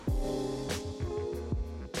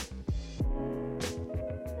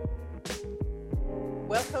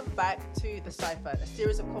back to The Cipher, a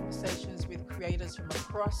series of conversations with creators from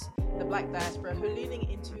across the Black diaspora who are leaning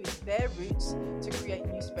into their roots to create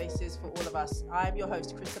new spaces for all of us. I'm your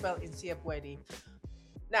host, Christabel Insiabwedi.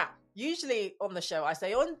 Now, usually on the show, I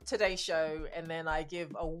say on today's show, and then I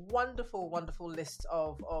give a wonderful, wonderful list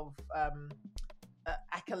of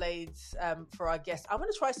accolades for our guests. I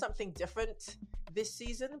want to try something different this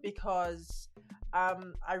season because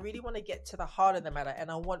I really want to get to the heart of the matter,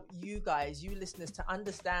 and I want you guys, you listeners, to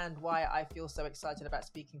understand why I feel so excited about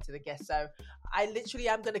speaking to the guests. So I literally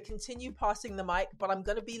am going to continue passing the mic, but I'm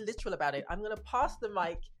going to be literal about it. I'm going to pass the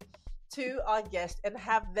mic to our guest and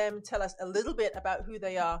have them tell us a little bit about who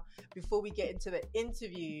they are before we get into the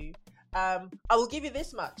interview. I will give you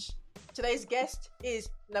this much. Today's guest is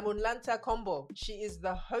Namulanta Kombo. She is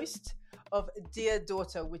the host of Dear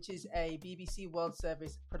Daughter, which is a BBC World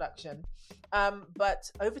Service production.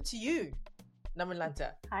 But over to you,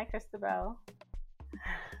 Namulanta. Hi, Christabel.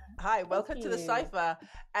 Hi, welcome to The Cipher.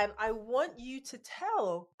 And I want you to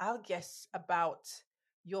tell our guests about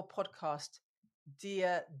your podcast,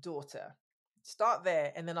 Dear Daughter. Start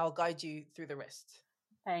there, and then I'll guide you through the rest.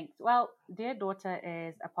 Thanks. Well, Dear Daughter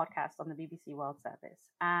is a podcast on the BBC World Service.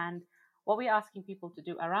 And what we're asking people to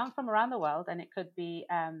do from around the world, and it could be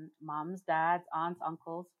moms, dads, aunts,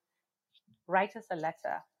 uncles, write us a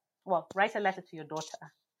letter. Well, write a letter to your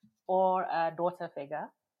daughter or a daughter figure,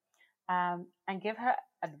 and give her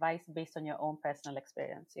advice based on your own personal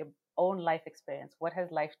experience, your own life experience. What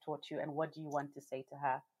has life taught you, and what do you want to say to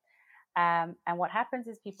her? And what happens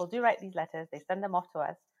is people do write these letters, they send them off to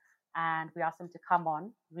us, and we ask them to come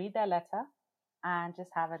on, read their letter, and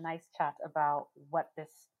just have a nice chat about what this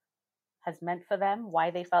has meant for them,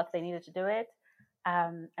 why they felt they needed to do it,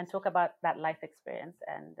 and talk about that life experience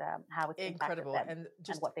and how it's incredible impacted them and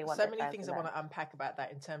just what they want. So many things I want to unpack about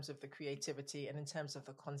that in terms of the creativity and in terms of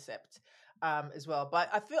the concept as well. But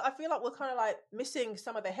I feel like we're kind of like missing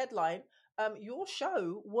some of the headline. Your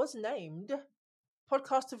show was named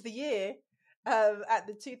Podcast of the Year at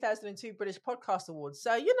the 2002 British Podcast Awards.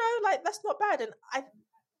 So like that's not bad, and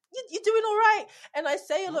you're doing all right. And I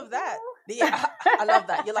say all of that. Yeah, I love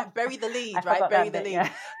that. You're like, bury the lead, right? Bury the lead. Yeah.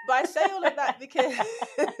 But I say all of that because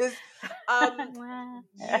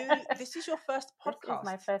this is your first podcast. This is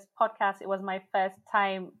my first podcast. It was my first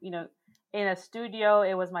time, in a studio.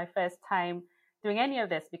 It was my first time doing any of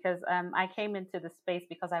this because I came into the space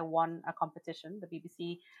because I won a competition. The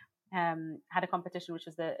BBC had a competition, which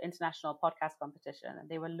was the International Podcast Competition. And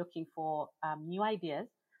they were looking for new ideas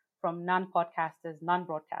from non-podcasters,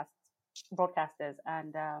 non-broadcasters.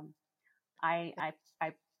 And I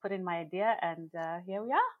put in my idea, and here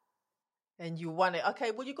we are. And you won it.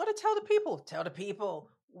 Okay, well, you got to tell the people. Tell the people.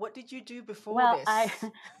 What did you do before this?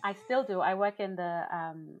 Well, I still do. I work in the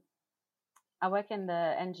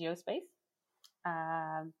NGO space,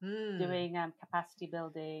 doing capacity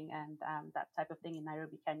building and that type of thing in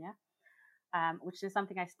Nairobi, Kenya, which is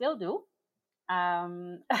something I still do.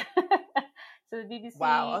 So the BBC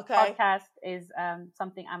podcast is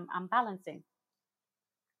something I'm balancing.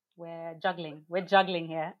 We're juggling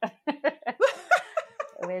here.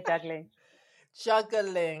 We're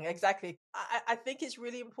juggling, exactly. I think it's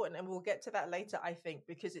really important, and we'll get to that later, I think,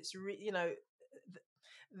 because it's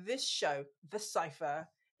this show, The Cipher,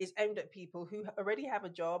 is aimed at people who already have a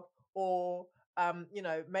job or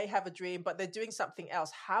may have a dream, but they're doing something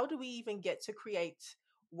else. How do we even get to create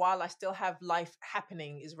while I still have life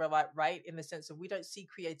happening is right, in the sense of we don't see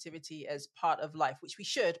creativity as part of life, which we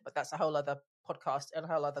should, but that's a whole other podcast and a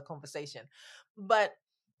whole other conversation. But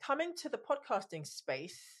coming to the podcasting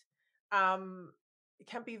space, it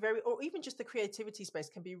can be or even just the creativity space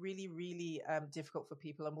can be really, really difficult for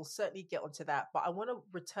people. And we'll certainly get onto that. But I want to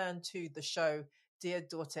return to the show, Dear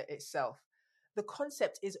Daughter itself. The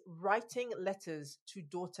concept is writing letters to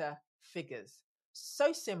daughter figures.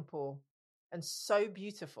 So simple and so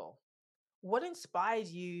beautiful. What inspired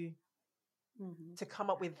you to come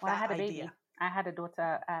up with that idea? Baby. I had a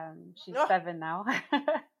daughter. She's 7 now.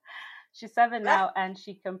 She's 7 now, and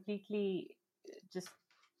she completely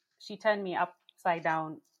she turned me upside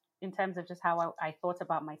down in terms of just how I thought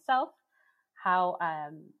about myself, how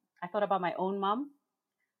I thought about my own mom,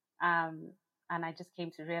 and I just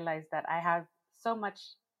came to realize that I have so much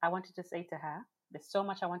I wanted to say to her. There's so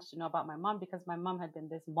much I wanted to know about my mom because my mom had been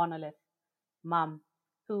this monolith mom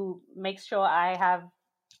who makes sure I have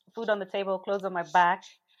food on the table, clothes on my back.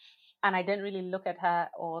 And I didn't really look at her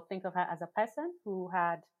or think of her as a person who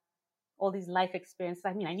had all these life experiences.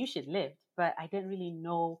 I mean, I knew she'd lived, but I didn't really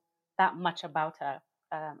know that much about her,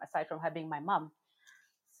 aside from her being my mom.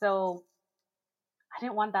 So I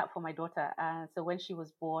didn't want that for my daughter. So when she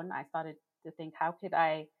was born, I started to think, how could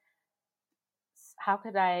I how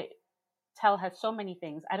could I tell her so many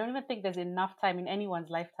things? I don't even think there's enough time in anyone's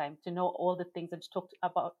lifetime to know all the things and to talk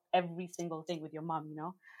about every single thing with your mom, you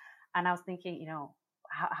know? And I was thinking, you know,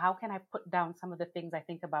 how can I put down some of the things I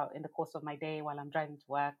think about in the course of my day while I'm driving to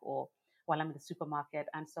work or while I'm in the supermarket?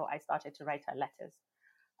 And so I started to write her letters,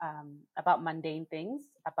 about mundane things,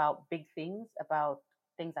 about big things, about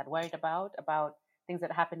things I'd worried about things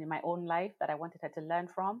that happened in my own life that I wanted her to learn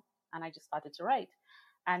from. And I just started to write.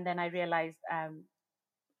 And then I realized,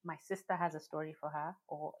 my sister has a story for her,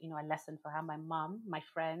 or, you know, a lesson for her, my mom, my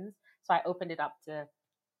friends. So I opened it up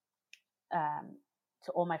um,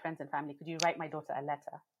 to all my friends and family. Could you write my daughter a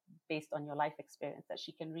letter based on your life experience that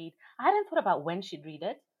she can read? I hadn't thought about when she'd read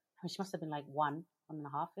it. I mean, she must have been like one and a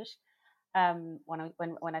half ish,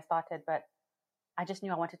 when I started, but I just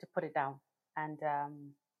knew I wanted to put it down. And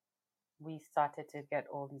we started to get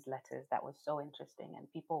all these letters that was so interesting,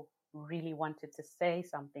 and people really wanted to say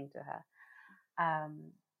something to her.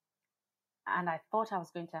 And I thought I was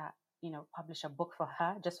going to, you know, publish a book for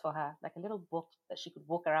her, just for her, like a little book that she could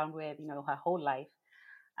walk around with, you know, her whole life.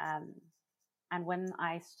 And when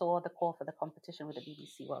I saw the call for the competition with the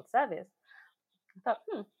BBC World Service, I thought,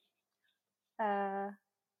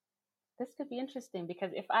 this could be interesting,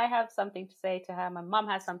 because if I have something to say to her, my mom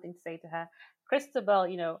has something to say to her, Christabel,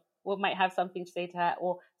 you know, might have something to say to her,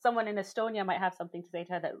 or someone in Estonia might have something to say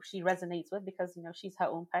to her that she resonates with, because, you know, she's her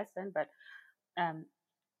own person, but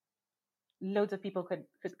loads of people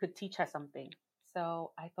could teach her something.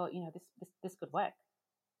 So I thought, you know, this could work.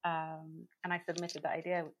 And I submitted the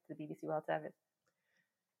idea to the BBC World Service.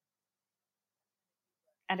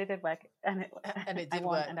 And it did work. And it did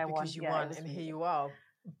work, and I because won. you won, and really here you are.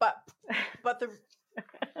 But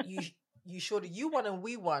you won and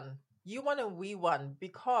we won. You won and we won,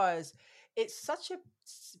 because it's such a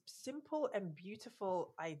simple and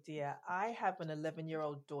beautiful idea. I have an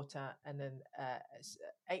 11-year-old daughter and an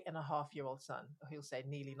 8.5-year-old son. He'll say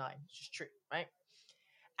nearly 9, which is true, right?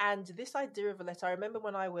 And this idea of a letter, I remember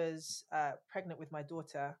when I was pregnant with my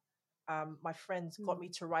daughter, my friends got me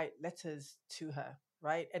to write letters to her,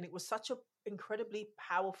 right? And it was such an incredibly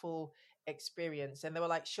powerful experience. And they were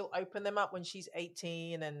like, she'll open them up when she's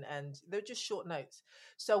 18, and they're just short notes.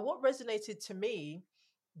 So what resonated to me,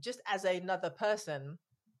 just as another person,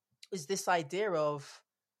 is this idea of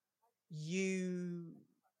you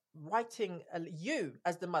writing, you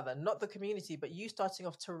as the mother, not the community, but you starting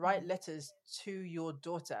off to write letters to your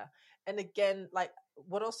daughter. And again, like,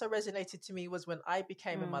 what also resonated to me was when I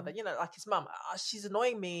became a mother, you know, like, his mum, she's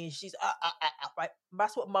annoying me, she's right?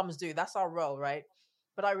 That's what mums do, that's our role, right?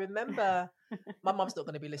 But I remember, my mum's not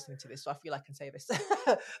going to be listening to this, so I feel I can say this.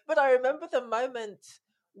 But I remember the moment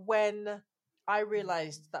when I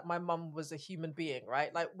realized that my mum was a human being,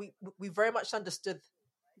 right? Like, we very much understood,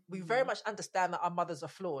 we very much understand that our mothers are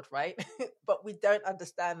flawed, right? But we don't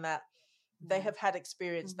understand that they have had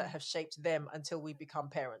experience that have shaped them until we become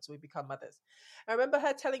parents, we become mothers. I remember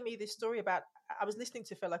her telling me this story about, I was listening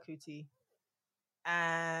to Fela Kuti,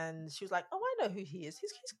 and she was like, "Oh, I know who he is.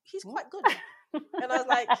 He's quite good." And I was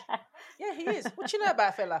like, "Yeah, he is. What you know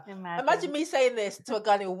about Fela?" Imagine me saying this to a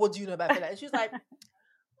guy, "What do you know about Fela?" And she was like,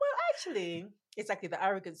 "Well, actually," exactly, the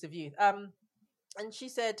arrogance of youth. And she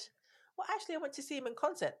said, "Well, actually, I went to see him in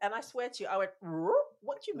concert." And I swear to you, I went,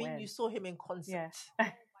 "What do you mean you saw him in concert?"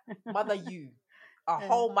 Yeah. Mother, you, a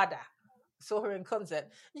whole mother, saw her in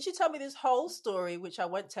concert. And she told me this whole story, which I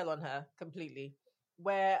won't tell on her completely,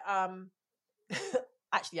 where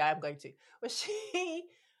actually I am going to, where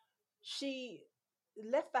she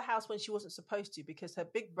left the house when she wasn't supposed to, because her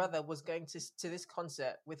big brother was going to this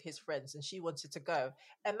concert with his friends, and she wanted to go,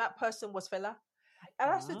 and that person was Fela. And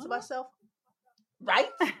I said to myself, right?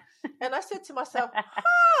 And I said to myself,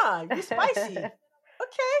 you spicy.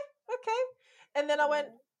 Okay. And then I went,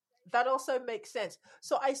 that also makes sense.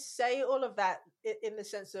 So I say all of that in the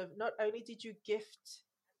sense of, not only did you gift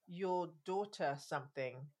your daughter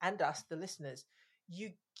something, and us, the listeners,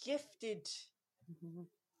 you gifted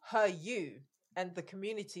her you and the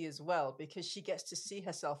community as well, because she gets to see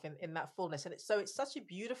herself in that fullness. And it's such a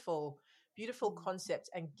beautiful concept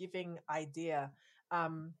and giving idea.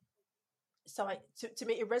 So to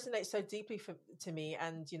me, it resonates so deeply to me.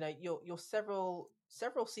 And, you know, you're several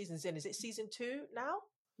seasons in. Is it season 2 now?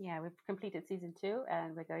 Yeah, we've completed season 2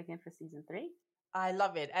 and we're going in for season 3. I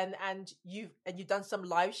love it. And you've done some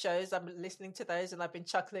live shows. I'm listening to those and I've been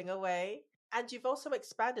chuckling away. And you've also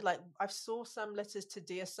expanded. Like, I saw some letters to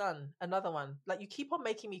Dear Son, another one. Like, you keep on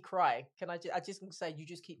making me cry. I just say, you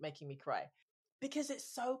just keep making me cry, because it's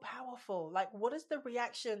so powerful. Like, what has the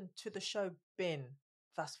reaction to the show been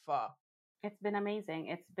thus far? It's been amazing.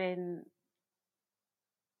 It's been,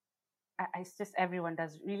 it's just, everyone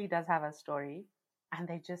really does have a story. and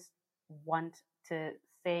they just want to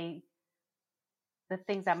say the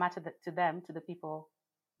things that matter to them, to the people.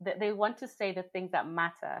 They want to say the things that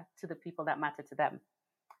matter to the people that matter to them.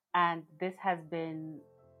 And this has been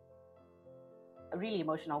really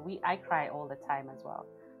emotional. I cry all the time as well.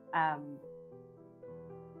 And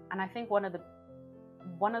I think one of the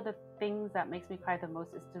things that makes me cry the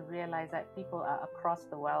most is to realize that people are across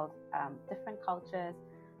the world, different cultures,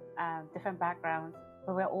 different backgrounds,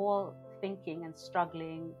 but we're all thinking and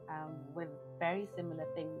struggling with very similar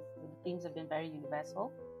things. The themes have been very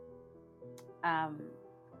universal.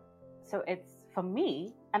 So it's, for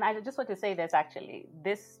me, and I just want to say this actually,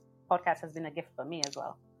 this podcast has been a gift for me as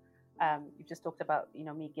well. You just talked about,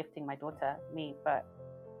 me gifting my daughter, but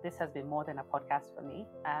this has been more than a podcast for me.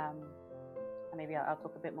 And maybe I'll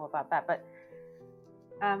talk a bit more about that. But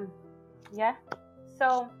yeah.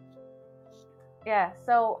 So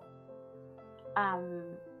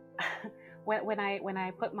when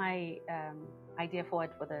I put my idea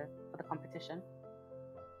forward for the competition,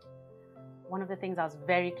 one of the things I was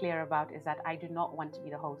very clear about is that I do not want to be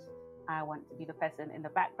the host. I want to be the person in the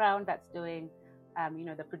background that's doing,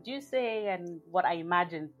 the producing and what I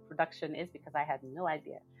imagine production is, because I had no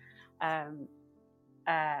idea.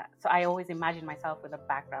 So I always imagine myself with a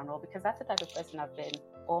background role, because that's the type of person I've been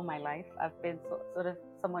all my life. I've been sort of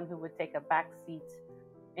someone who would take a back seat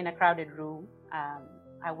in a crowded room.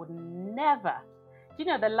 I would never,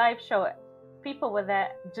 the live show, people were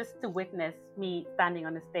there just to witness me standing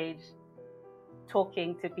on the stage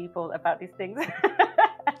talking to people about these things.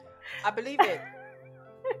 I believe it.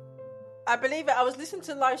 I was listening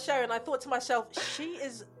to the live show and I thought to myself,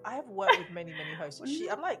 I have worked with many hosts.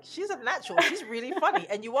 I'm like, she's a natural. She's really funny.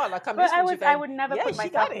 And you are, like, I'm listening to you going, I would never put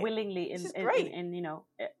myself willingly in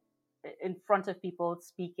front of people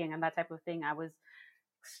speaking and that type of thing. I was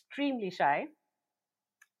extremely shy.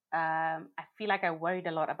 I feel like I worried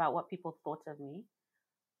a lot about what people thought of me.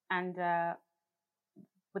 And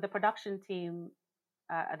with the production team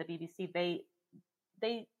at the BBC, they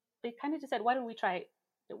kind of just said, why don't we try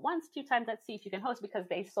once, 2 times, let's see if you can host, because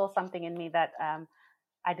they saw something in me that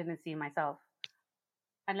I didn't see in myself.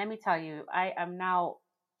 And let me tell you, I'm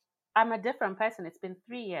a different person. It's been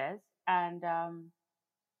 3 years, and I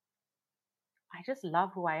just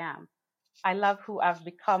love who I am. I love who I've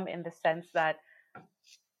become, in the sense that I'm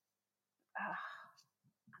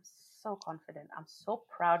so confident. I'm so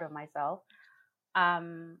proud of myself.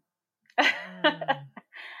 And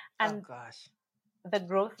oh gosh, the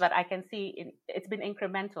growth that I can see, it's been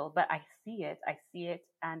incremental, but I see it,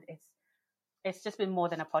 and it's just been more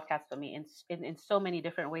than a podcast for me in so many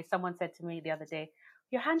different ways. Someone said to me the other day,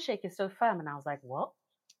 your handshake is so firm, and I was like, what?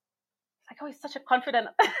 It's like, oh, it's such a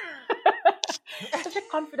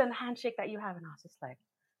confident handshake that you have. And I was just like,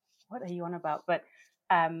 what are you on about? But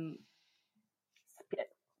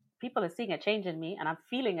people are seeing a change in me, and I'm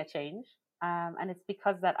feeling a change, and it's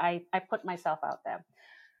because that I put myself out there.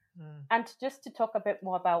 And just to talk a bit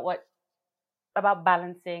more about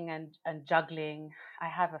balancing and juggling, I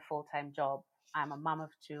have a full-time job. I'm a mom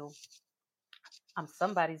of 2. I'm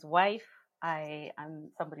somebody's wife.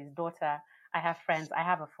 I'm somebody's daughter. I have friends. I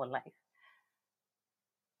have a full life.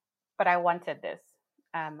 But I wanted this.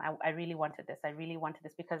 I really wanted this. I really wanted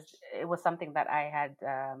this because it was something that I had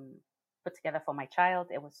put together for my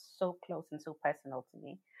child. It was so close and so personal to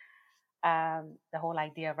me. The whole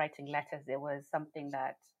idea of writing letters, it was something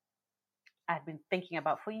that I'd been thinking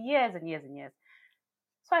about for years and years and years.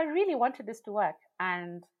 So I really wanted this to work.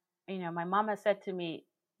 And, my mama said to me,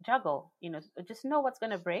 juggle, just know what's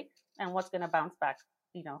going to break and what's going to bounce back,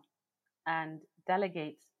 and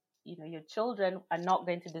delegate. Your children are not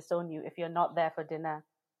going to disown you if you're not there for dinner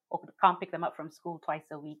or can't pick them up from school twice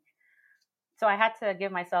a week. So I had to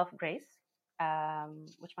give myself grace,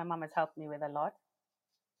 which my mom has helped me with a lot.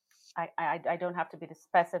 I don't have to be this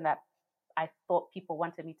person that I thought people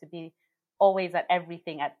wanted me to be, always at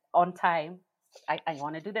everything on time. I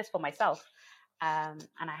want to do this for myself. And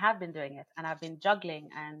I have been doing it, and I've been juggling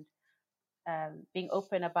and being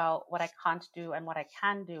open about what I can't do and what I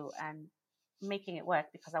can do, and making it work,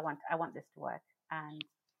 because I want this to work. And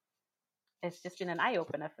it's just been an eye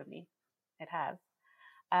opener for me. It has.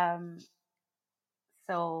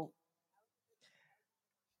 So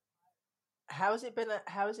how has it been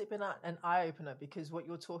an eye opener? Because what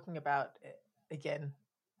you're talking about, again,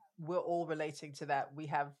 we're all relating to that. We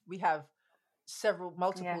have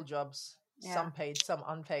multiple jobs, some paid, some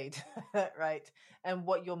unpaid, right? And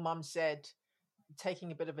what your mum said,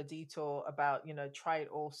 taking a bit of a detour about, try it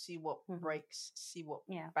all, see what breaks, see what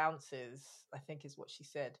bounces, I think is what she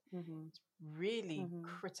said. It's really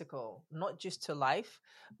critical, not just to life,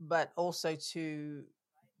 but also to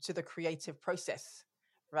to the creative process,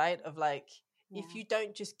 right? Of like, if you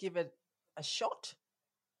don't just give it a shot,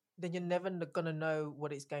 then you're never going to know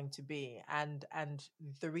what it's going to be. And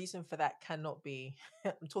the reason for that cannot be,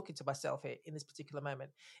 I'm talking to myself here in this particular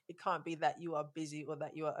moment, it can't be that you are busy or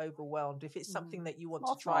that you are overwhelmed. If it's something that you want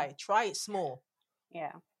to try it small.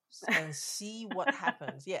 Yeah. And see what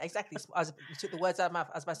happens. Yeah, exactly. You took the words out of my mouth.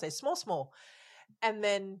 I was about to say small, and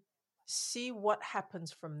then see what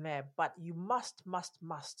happens from there. But you must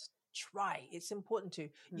try. It's important to.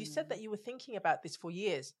 You said that you were thinking about this for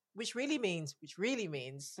years, which really means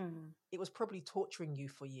it was probably torturing you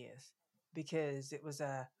for years, because it was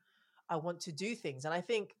I want to do things. And I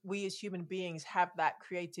think we as human beings have that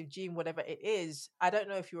creative gene, whatever it is. I don't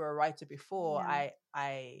know if you were a writer before.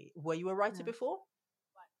 Were you a writer before?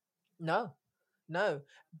 No,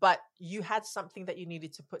 but you had something that you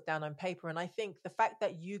needed to put down on paper. And I think the fact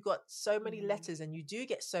that you got so many letters, and you do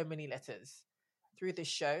get so many letters through this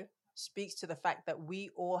show, speaks to the fact that we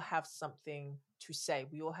all have something to say.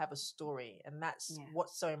 We all have a story, and that's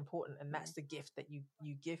what's so important. And that's the gift that you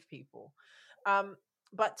give people. And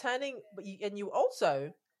you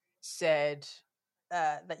also said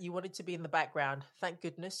that you wanted to be in the background. Thank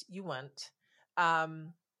goodness you weren't.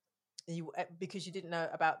 Because you didn't know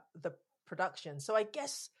about the production. So I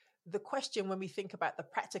guess the question, when we think about the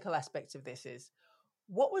practical aspects of this, is,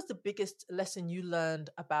 what was the biggest lesson you learned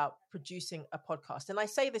about producing a podcast? And I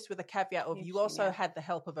say this with a caveat of, you also had the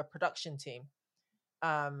help of a production team.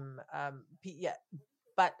 But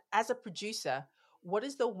as a producer, what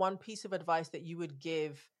is the one piece of advice that you would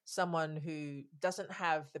give someone who doesn't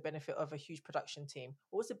have the benefit of a huge production team?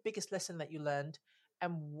 What was the biggest lesson that you learned,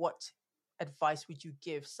 and what advice would you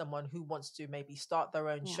give someone who wants to maybe start their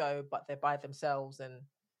own show, but they're by themselves, and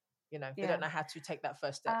they don't know how to take that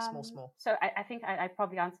first step, small? So I think I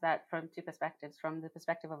probably answer that from two perspectives: from the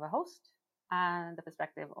perspective of a host and the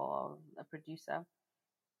perspective of a producer.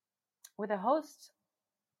 With a host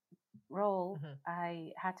role,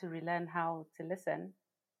 I had to relearn how to listen,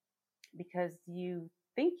 because you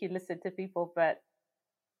think you listen to people, but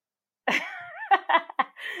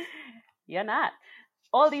you're not.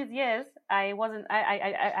 All these years, I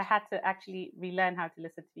had to actually relearn how to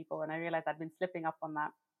listen to people, and I realized I'd been slipping up on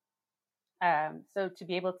that. So to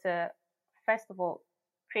be able to, first of all,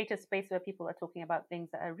 create a space where people are talking about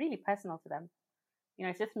things that are really personal to them.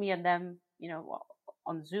 It's just me and them,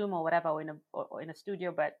 on Zoom or whatever, or in a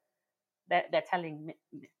studio, but they're telling me,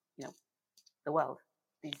 the world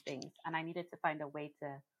these things, and I needed to find a way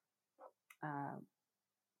to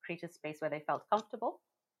create a space where they felt comfortable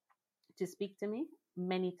to speak to me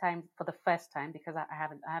many times for the first time, because I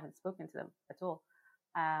haven't spoken to them at all.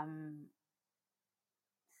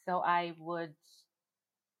 So I would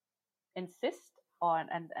insist on,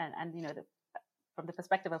 and from the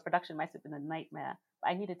perspective of production, it might have been a nightmare,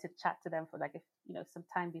 but I needed to chat to them for some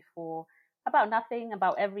time before, about nothing,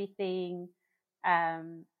 about everything,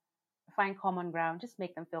 find common ground, just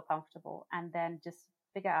make them feel comfortable, and then just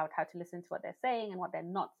figure out how to listen to what they're saying and what they're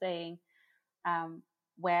not saying,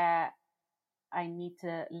 where I need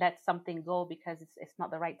to let something go because it's not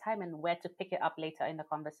the right time, and where to pick it up later in the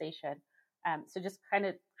conversation. So just kind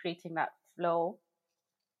of creating that flow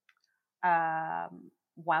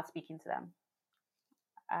while speaking to them.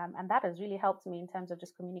 And that has really helped me in terms of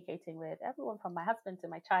just communicating with everyone, from my husband to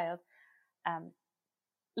my child,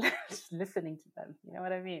 just listening to them. You know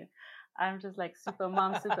what I mean? I'm just like super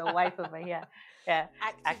mom, super wife over here. Yeah,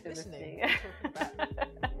 active listening.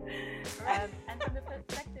 And from the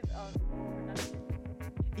perspective of production.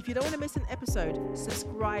 If you don't want to miss an episode,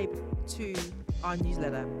 subscribe to our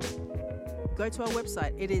newsletter. Go to our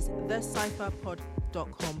website. It is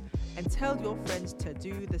thecypherpod.com, and tell your friends to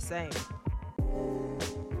do the same.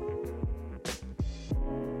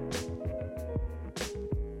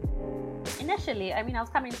 Initially, I was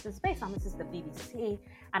coming to the space, this is the BBC,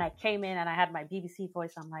 and I came in and I had my BBC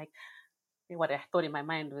voice. I'm like, what I thought in my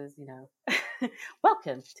mind was,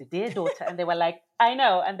 welcome to Dear Daughter. And they were like, I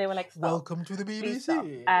know. And they were like, stop. Welcome to the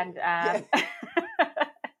BBC. And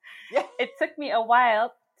it took me a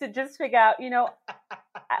while to just figure out,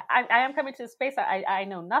 I am coming to a space. I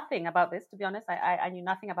know nothing about this, to be honest. I knew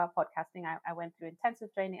nothing about podcasting. I went through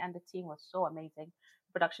intensive training, and the team was so amazing.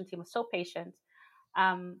 The production team was so patient.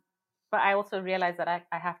 But I also realized that I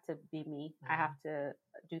have to be me. I have to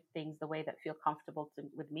do things the way that feel comfortable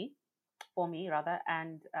for me rather.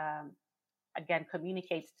 And again,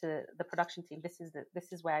 communicate to the production team, this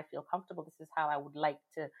is where I feel comfortable. This is how I would like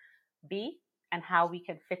to be, and how we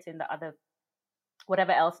can fit in the other,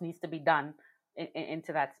 whatever else needs to be done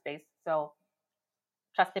into that space. So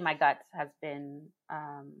trusting my gut has been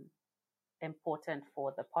important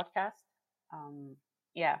for the podcast.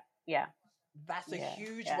 Yeah, yeah, That's a yeah,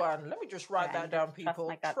 huge yeah, one. Let me just write yeah. And that you just down, trust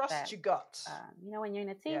my people. gut Trust that, your gut. when you're in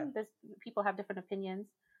a Yeah. team, there's people have different opinions.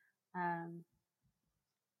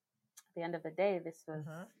 At the end of the day, this was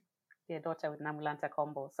Mm-hmm. their daughter with Namulanta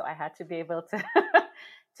Kombo, so I had to be able to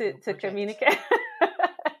Your to project. communicate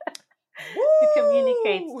to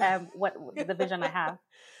communicate Woo! what the vision I have,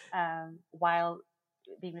 while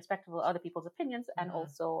being respectful of other people's opinions and Mm-hmm.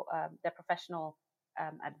 also their professional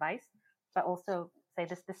advice, but also say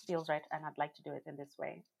this feels right and I'd like to do it in this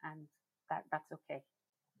way, and that's okay.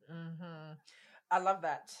 Mm-hmm. I love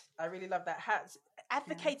that. I really love that.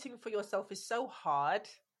 Yeah. Advocating for yourself is so hard,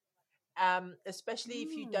 especially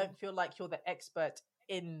if you Mm. don't feel like you're the expert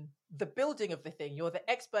in the building of the thing. You're the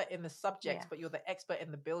expert in the subject, Yeah. but you're the expert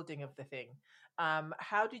in the building of the thing.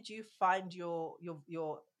 How did you find your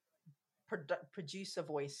producer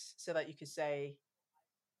voice so that you could say,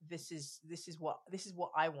 this is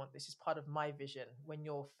what I want. This is part of my vision. When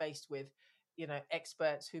you're faced with,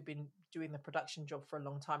 experts who've been doing the production job for a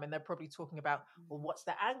long time, and they're probably talking about, well, what's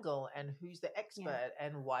the angle and who's the Yeah. expert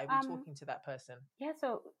and why are we Um. talking to that person? Yeah.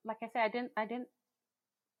 So, like I said, I didn't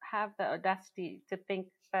have the audacity to think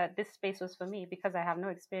that this space was for me because I have no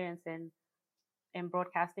experience in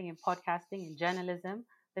broadcasting, in podcasting, in journalism.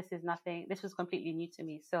 This is nothing. This was completely new to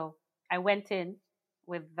me. So I went in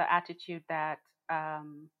with the attitude that,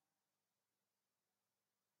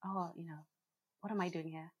 oh, what am I doing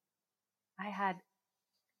here? I had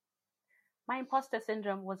my imposter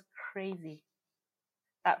syndrome was crazy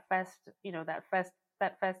that first,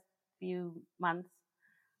 that first few months.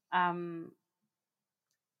 Um,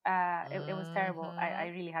 it was terrible. I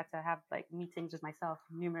Mm-hmm. really had to have like meetings with myself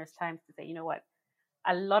numerous times to say, you know what,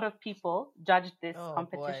 a lot of people judged this Oh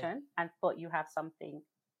boy. competition and thought you have something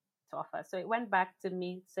to offer. So it went back to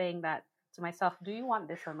me saying that to myself, do you want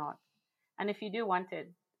this or not? And if you do want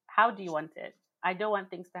it, how do you want it? I don't want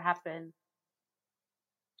things to happen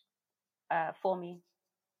for me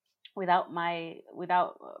without my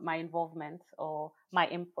involvement or my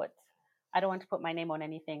input. I don't want to put my name on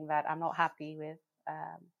anything that I'm not happy with,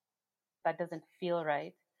 that doesn't feel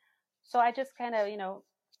right. So I just kind of,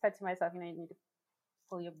 said to myself, you need to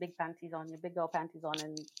pull your big panties on, your big girl panties on,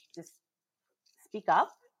 and just speak up,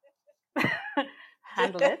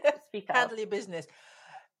 handle it, speak up. Handle your business.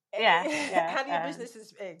 Yeah, yeah, Handle your business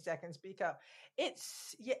is exactly, and speak up.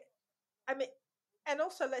 It's yeah. I mean, and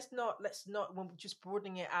also let's not when we're just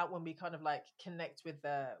broadening it out, when we kind of like connect with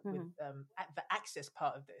mm-hmm, the access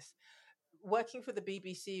part of this. Working for the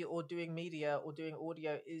BBC or doing media or doing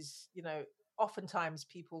audio is, oftentimes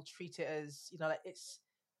people treat it as, like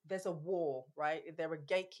there's a war, right? There are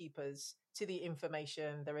gatekeepers to the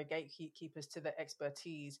information, there are gatekeepers to the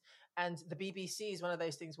expertise. And the BBC is one of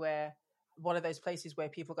those things where one of those places where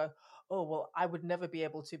people go, oh well, I would never be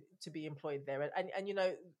able to be employed there. And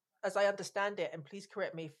as I understand it, and please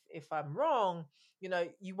correct me if I'm wrong,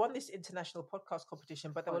 you won this international podcast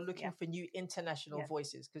competition, but of they were course, looking yeah, for new international yes,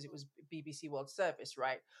 voices because it was BBC World Service,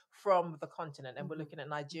 right, from the continent. And we're mm-hmm, looking at mm-hmm,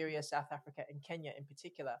 Nigeria, South Africa, and Kenya in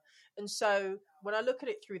particular. And so when I look at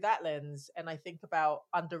it through that lens and I think about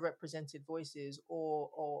underrepresented voices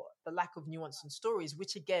or the lack of nuance in stories,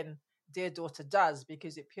 which again, Dear Daughter does,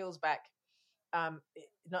 because it peels back.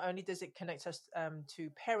 Not only does it connect us to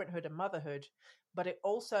parenthood and motherhood, but it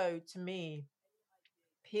also, to me,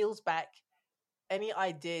 peels back any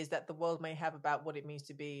ideas that the world may have about what it means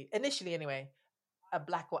to be, initially anyway, a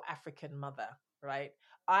Black or African mother, right?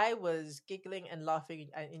 I was giggling and laughing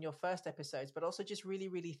in your first episodes, but also just really,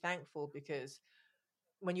 really thankful because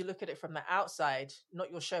when you look at it from the outside,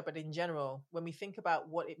 not your show, but in general, when we think about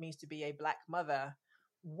what it means to be a Black mother,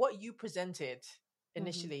 what you presented mm-hmm,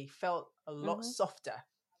 initially felt a lot mm-hmm, softer.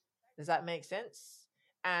 Does that make sense?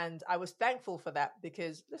 And I was thankful for that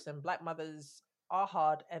because, listen, Black mothers are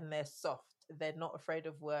hard and they're soft. They're not afraid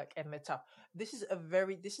of work and they're tough. This is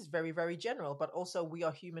very, very general, but also we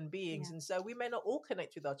are human beings. yeah. And so we may not all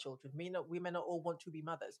connect with our children. We may not all want to be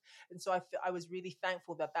mothers. And so I was really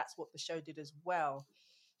thankful that that's what the show did as well.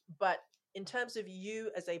 But in terms of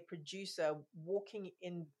you as a producer walking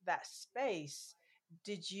in that space,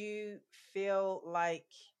 did you feel like,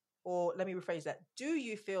 or let me rephrase that, do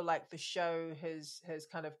you feel like the show has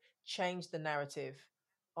kind of changed the narrative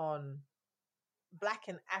on Black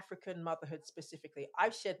and African motherhood specifically?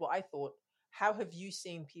 I've shared what I thought. How have you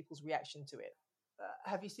seen people's reaction to it?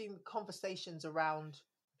 Have you seen conversations around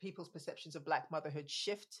people's perceptions of Black motherhood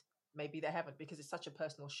shift? Maybe they haven't because it's such a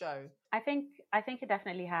personal show. I think it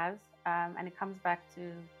definitely has, and it comes back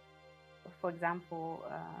to, for example,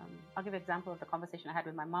 I'll give an example of the conversation I had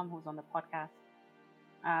with my mom, who's on the podcast.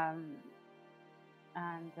 Um,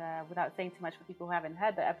 and without saying too much for people who haven't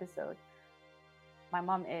heard the episode, my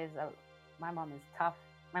mom is tough.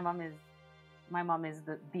 My mom is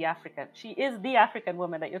the African. She is the African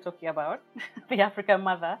woman that you're talking about, the African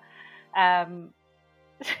mother.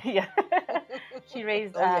 Yeah, she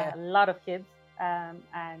raised a lot of kids and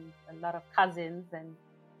a lot of cousins and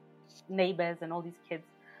neighbors and all these kids.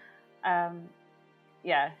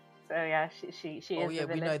 Yeah, so yeah, she is the village.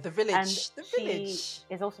 We know the village. And the she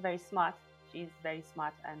is also very smart. She's very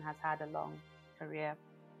smart and has had a long career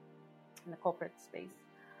in the corporate space.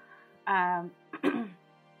 I'm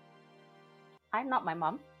not my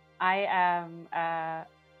mom. I am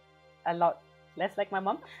a lot less like my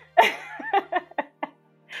mom.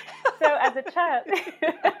 So as a child,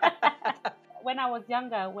 when I was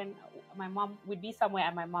younger, when my mom would be somewhere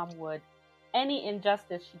and my mom would, any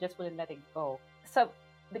injustice, she just wouldn't let it go. So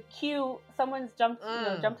the queue, someone's jumped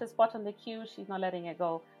a spot on the queue, she's not letting it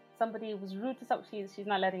go. Somebody was rude to something, she's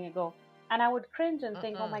not letting it go. And I would cringe and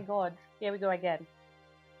think, oh my God, here we go again.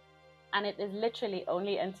 And it is literally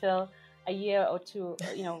only until a year or two,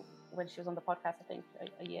 when she was on the podcast, I think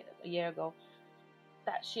a year ago,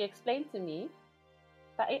 that she explained to me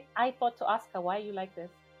that I thought to ask her, why are you like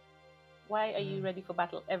this? Why are you ready for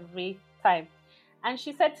battle every time? And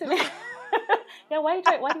she said to me, yeah, why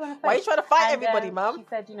do you want to fight? Why are you trying to fight everybody, Mom? She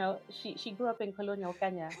said, she grew up in colonial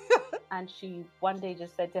Kenya. And she one day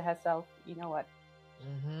just said to herself, you know what?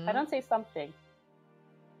 If I don't say something,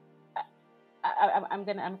 I'm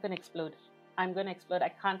gonna explode. I'm gonna explode. I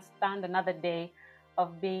can't stand another day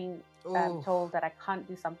of being told that I can't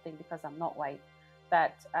do something because I'm not white,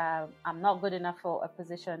 that I'm not good enough for a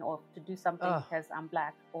position or to do something because I'm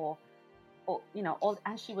black, or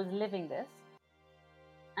and she was living this.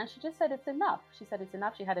 And she just said it's enough. She said it's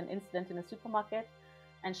enough. She had an incident in a supermarket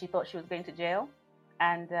and she thought she was going to jail.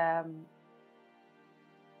 And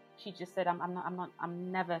she just said,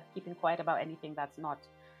 I'm never keeping quiet about anything that's not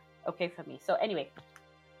okay for me. So anyway,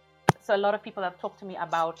 so a lot of people have talked to me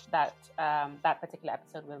about that particular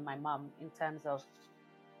episode with my mom in terms of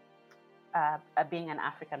being an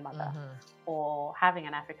African mother or having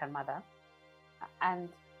an African mother. And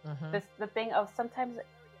the thing of sometimes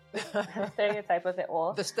the stereotype of it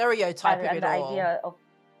all. The stereotype of it all. The idea of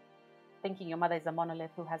thinking your mother is a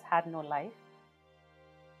monolith who has had no life.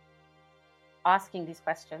 Asking these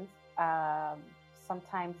questions.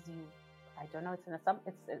 Sometimes I don't know, it's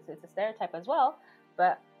a stereotype as well,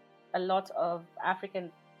 but a lot of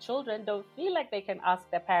African children don't feel like they can ask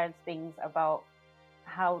their parents things about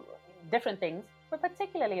different things, but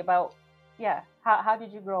particularly about, how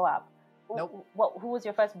did you grow up? Nope. Who was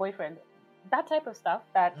your first boyfriend? That type of stuff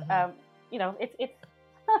that, it's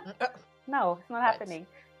no, it's not happening.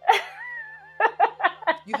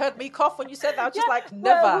 You heard me cough when you said that. I was just like,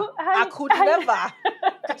 never. I could never.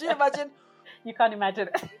 Could you imagine? You can't imagine.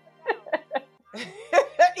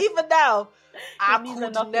 Even now, I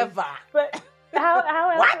could never. But how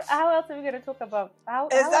else are we going to talk about? How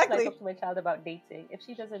else do I talk to my child about dating if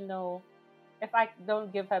she doesn't know, if I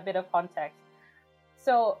don't give her a bit of context?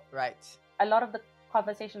 So a lot of the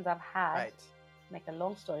conversations I've had, to make a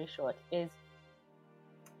long story short, is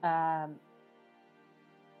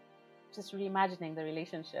just reimagining the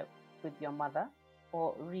relationship with your mother,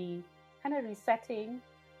 or kind of resetting,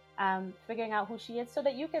 figuring out who she is so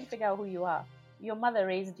that you can figure out who you are. Your mother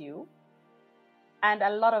raised you, and a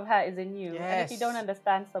lot of her is in you. Yes. And if you don't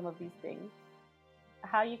understand some of these things,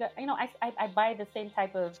 how you got, I buy the same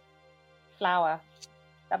type of flour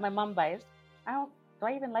that my mom buys. Do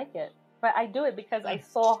I even like it? But I do it because I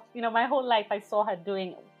saw, my whole life I saw her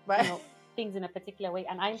doing, things in a particular way,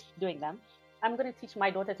 and I'm doing them. I'm going to teach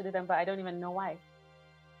my daughter to do them, but I don't even know why.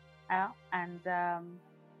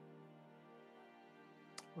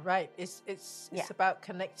 It's about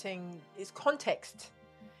connecting. It's context.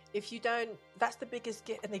 If you don't, that's the biggest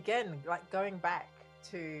get. And again, like going back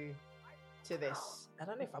to this, I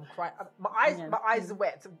don't know if I'm crying. My eyes are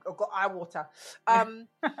wet. I've got eye water.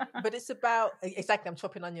 But it's about, exactly, I'm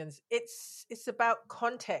chopping onions. It's about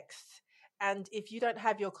context. And if you don't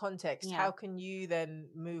have your context, how can you then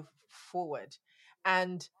move forward?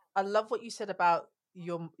 And I love what you said about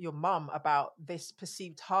your mum, about this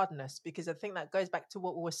perceived hardness, because I think that goes back to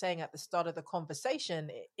what we were saying at the start of the conversation,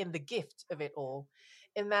 in the gift of it all,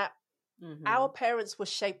 in that our parents were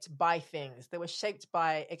shaped by things. They were shaped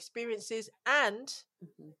by experiences, and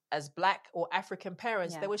as Black or African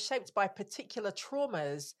parents, they were shaped by particular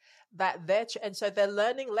traumas that and so they're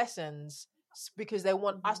learning lessons because they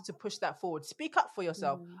want us to push that forward. Speak up for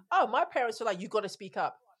yourself. Oh, my parents were like, you got to speak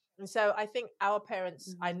up. And so I think our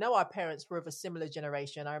parents, I Mm-hmm. know our parents were of a similar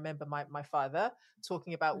generation. I remember my father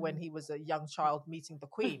talking about when he was a young child meeting the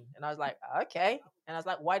Queen. And I was like, okay. And I was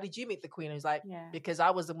like, why did you meet the Queen? And he was like, Yeah. because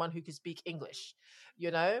I was the one who could speak English,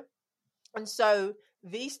 you know? And so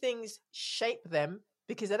these things shape them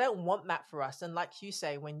because they don't want that for us. And like you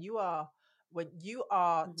say, when you are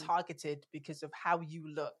Mm-hmm. targeted because of how you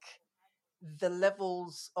look, the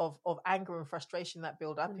levels of anger and frustration that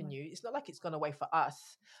build up in Mm-hmm. you, it's not like it's gone away for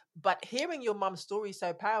us. But hearing your mum's story is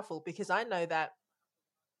so powerful because I know that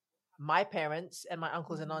my parents and my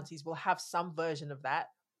uncles and Mm-hmm. aunties will have some version of that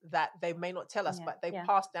they may not tell us, Yeah. but they Yeah.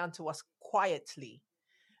 pass down to us quietly,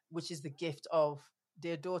 which is the gift of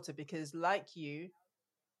dear daughter. Because like you,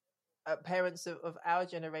 parents of our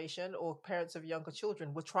generation or parents of younger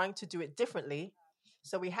children were trying to do it differently.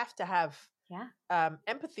 So we have to have Yeah.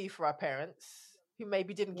 empathy for our parents who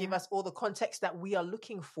maybe didn't give Yeah. us all the context that we are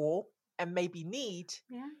looking for and maybe need,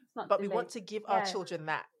 Yeah. It's not but too we want late. to give our Yeah. children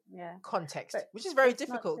that Yeah. context, But which is very it's not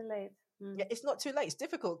difficult. too late. Yeah, it's not too late. It's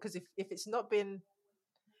difficult because if it's not been,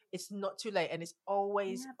 it's not too late, and it's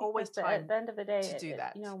always Yeah, because always at time the end of the to day, do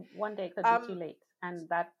that. one day it could be too Um, late, and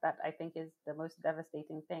that I think is the most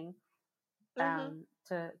devastating thing. mhm,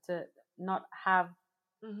 To not have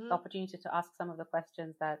the mhm, opportunity to ask some of the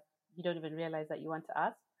questions that you don't even realize that you want to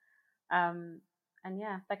ask. Um, and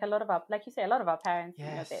yeah, like a lot of our, like you say, a lot of our parents,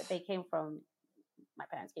 yes, they came from, my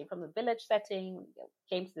parents came from the village setting,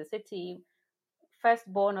 came to the city,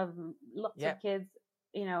 firstborn of lots of yep, kids,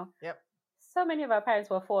 you know. yep. So many of our parents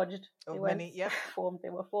were forged. They Of weren't many, yep, formed. They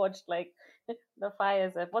were forged like the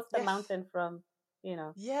fires of what's the yes, mountain from, you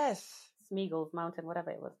know, yes, Smeagol's mountain,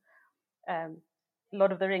 whatever it was. Um,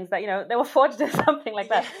 Lord of the Rings. That they were forged or something like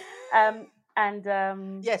yeah, that. And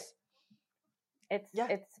yes, it's yeah.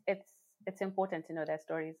 it's it's it's important to know their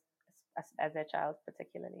stories as their child,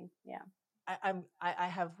 particularly. Yeah. I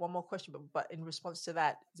have one more question, but in response to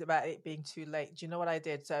that, it's about it being too late. Do you know what I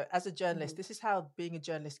did? So, as a Mm-hmm. journalist, this is how being a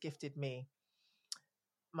journalist gifted me.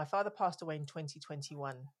 My father passed away in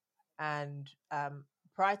 2021, and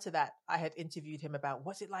prior to that, I had interviewed him about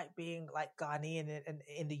what's it like being like Ghanaian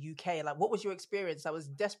in the UK. Like, what was your experience? I was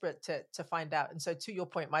desperate to find out. And so, to your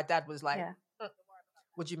point, my dad was like, Yeah. "Mm,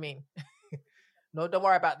 "What do you mean? No, don't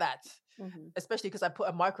worry about that." Mm-hmm. Especially because I put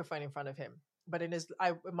a microphone in front of him. But in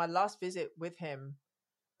my last visit with him,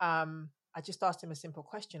 I just asked him a simple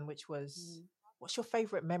question, which was, Mm-hmm. "What's your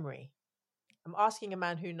favorite memory?" I'm asking a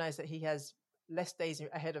man who knows that he has less days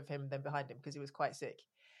ahead of him than behind him because he was quite sick.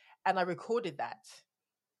 And I recorded that.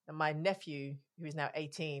 And my nephew, who is now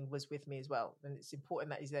 18, was with me as well. And it's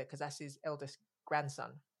important that he's there because that's his eldest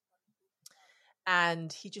grandson.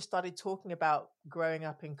 And he just started talking about growing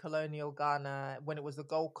up in colonial Ghana when it was the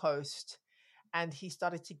Gold Coast. And he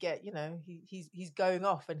started to get, he's going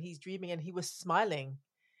off and he's dreaming and he was smiling.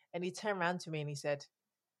 And he turned around to me and he said,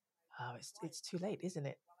 "Oh, it's too late, isn't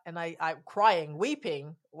it?" And I'm crying,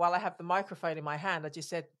 weeping while I have the microphone in my hand. I just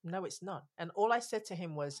said, "No, it's not." And all I said to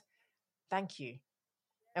him was, "Thank you."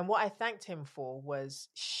 And what I thanked him for was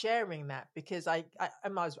sharing that because I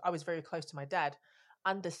was very close to my dad,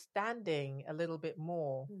 understanding a little bit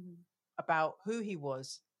more Mm-hmm. about who he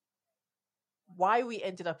was, why we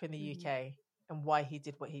ended up in the Mm-hmm. UK, and why he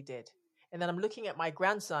did what he did. And then I'm looking at my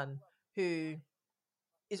grandson who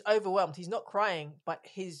is overwhelmed. He's not crying, but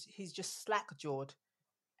he's just slack jawed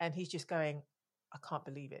and he's just going, "I can't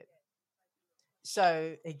believe it."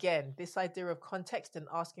 So again, this idea of context and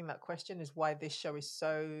asking that question is why this show is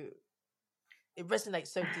so, it resonates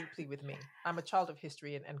so deeply with me. I'm a child of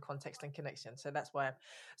history and context and connection. So that's why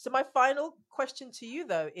so my final question to you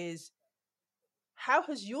though is, how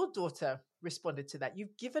has your daughter responded to that?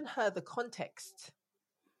 You've given her the context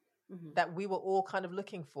Mm-hmm. that we were all kind of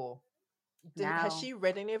looking for. Has Now, she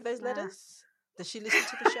read any of those nah. letters? Does she listen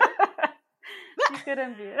to the show? She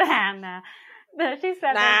couldn't be. Nah. No, she's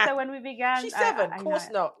 7. Nah, So when we began, she's 7. Of I know course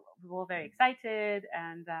not. we were all very excited,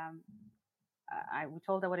 and we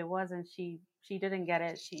told her what it was, and she didn't get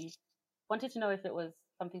it. She wanted to know if it was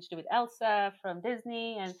something to do with Elsa from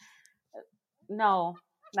Disney, and no,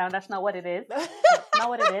 no, that's not what it is. That's not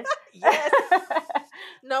what it is. Yes.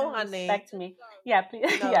 No, honey. Respect me. Yeah, please.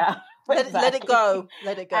 No. Yeah, Let it exactly. go.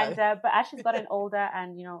 Let it go. And but as she's gotten older,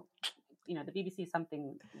 and the BBC is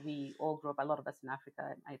something we all grew up. A lot of us in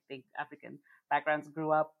Africa, I think African backgrounds,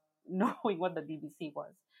 grew up knowing what the BBC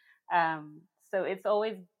was. So it's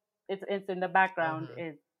always it's in the background.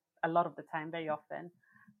 Mhm. Is a lot of the time, very often.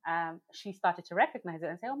 She started to recognize it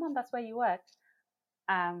and say, "Oh, mom, that's where you work."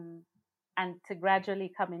 And to gradually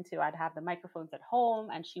come into, I'd have the microphones at home,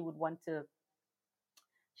 and she would want to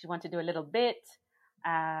do a little bit.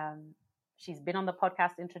 Um, she's been on the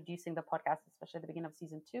podcast, introducing the podcast, especially at the beginning of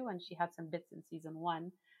season 2, and she had some bits in season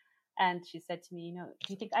 1. And she said to me,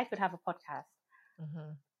 do you think I could have a podcast?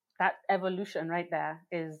 Mm-hmm. That evolution right there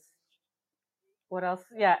is what else?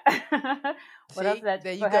 Yeah. What else that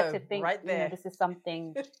there you for go, her to think, right there. This is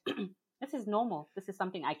something, this is normal. This is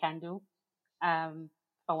something I can do.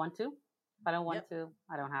 If I want to. If I don't want to,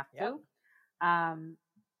 I don't have to.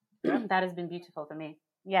 That has been beautiful for me.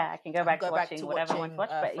 Yeah, I can go back to watching whatever I want to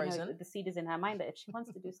watch, but the seed is in her mind that if she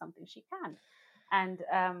wants to do something, she can. And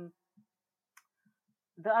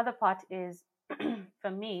the other part is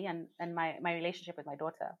for me and my relationship with my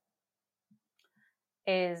daughter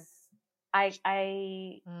is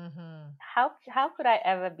I how could I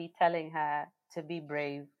ever be telling her to be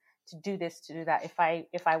brave, to do this, to do that if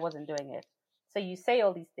I wasn't doing it? So you say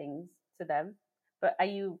all these things to them, but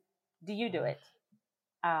do you do it?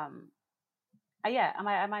 Am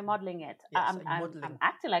I modeling it? Yes, I'm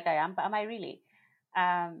acting like I am, but am I really?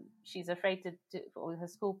 She's afraid to for her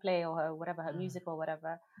school play or her whatever, her music or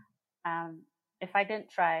whatever. If I didn't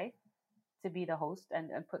try to be the host and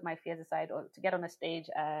put my fears aside, or to get on a stage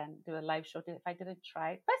and do a live show, if I didn't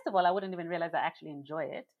try, first of all, I wouldn't even realize I actually enjoy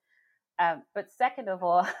it. But second of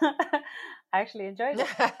all, I actually enjoyed it.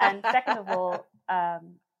 And second of all,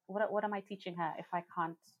 what am I teaching her if I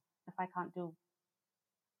can't do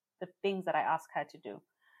the things that I ask her to do?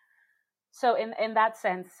 So in that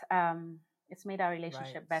sense, it's made our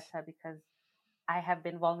relationship better because I have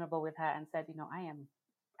been vulnerable with her and said,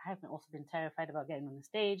 I have also been terrified about getting on the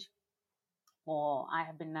stage, or I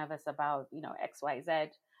have been nervous about, X, Y,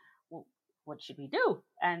 Z. Well, what should we do?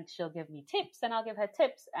 And she'll give me tips and I'll give her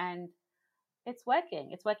tips, and it's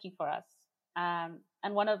working. It's working for us.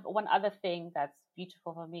 And one other thing that's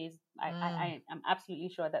beautiful for me is I am absolutely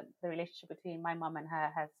sure that the relationship between my mom and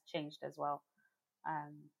her has changed as well.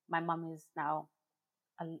 My mom is now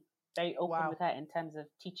very open with her in terms of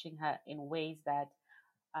teaching her in ways that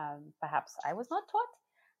perhaps I was not taught,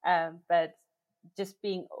 but just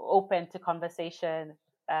being open to conversation,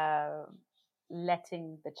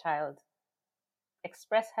 letting the child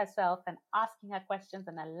express herself and asking her questions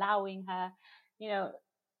and allowing her.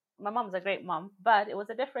 My mom's a great mom, but it was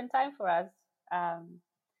a different time for us.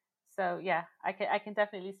 So yeah, I can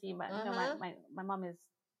definitely see my mom is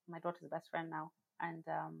my daughter's best friend now, and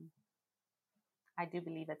I do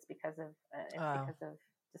believe it's because of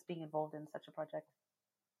just being involved in such a project.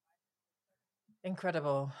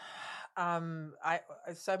 Incredible.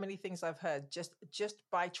 So many things I've heard just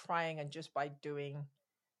by trying and just by doing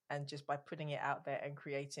and just by putting it out there and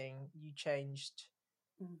creating, you changed.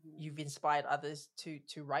 You've inspired others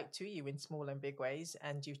to write to you in small and big ways,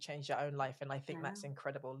 and you've changed your own life. And I think that's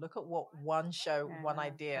incredible. Look at what one show, one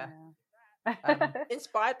idea,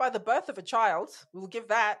 inspired by the birth of a child, we'll give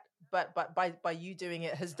that, but by you doing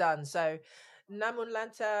it has done. So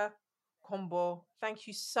Namulanta Kombo, thank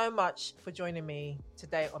you so much for joining me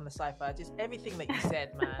today on the Cypher. Just everything that you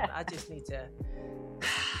said, man, I just need to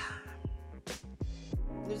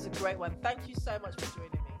it was a great one. Thank you so much for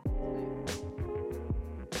joining me today.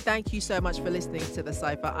 Thank you so much for listening to The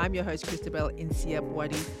Cypher. I'm your host, Christabel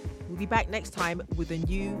Insia-Boadi. We'll be back next time with a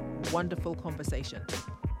new, wonderful conversation.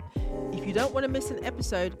 If you don't want to miss an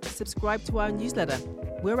episode, subscribe to our newsletter.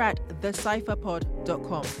 We're at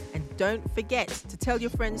thecypherpod.com. And don't forget to tell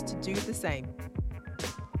your friends to do the same.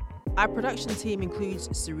 Our production team includes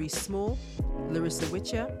Cerise Small, Larissa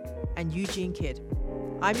Witcher, and Eugene Kidd.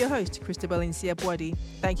 I'm your host, Christabel Insia-Boadi.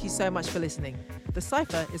 Thank you so much for listening. The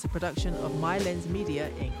Cypher is a production of My Lens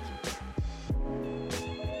Media, Inc.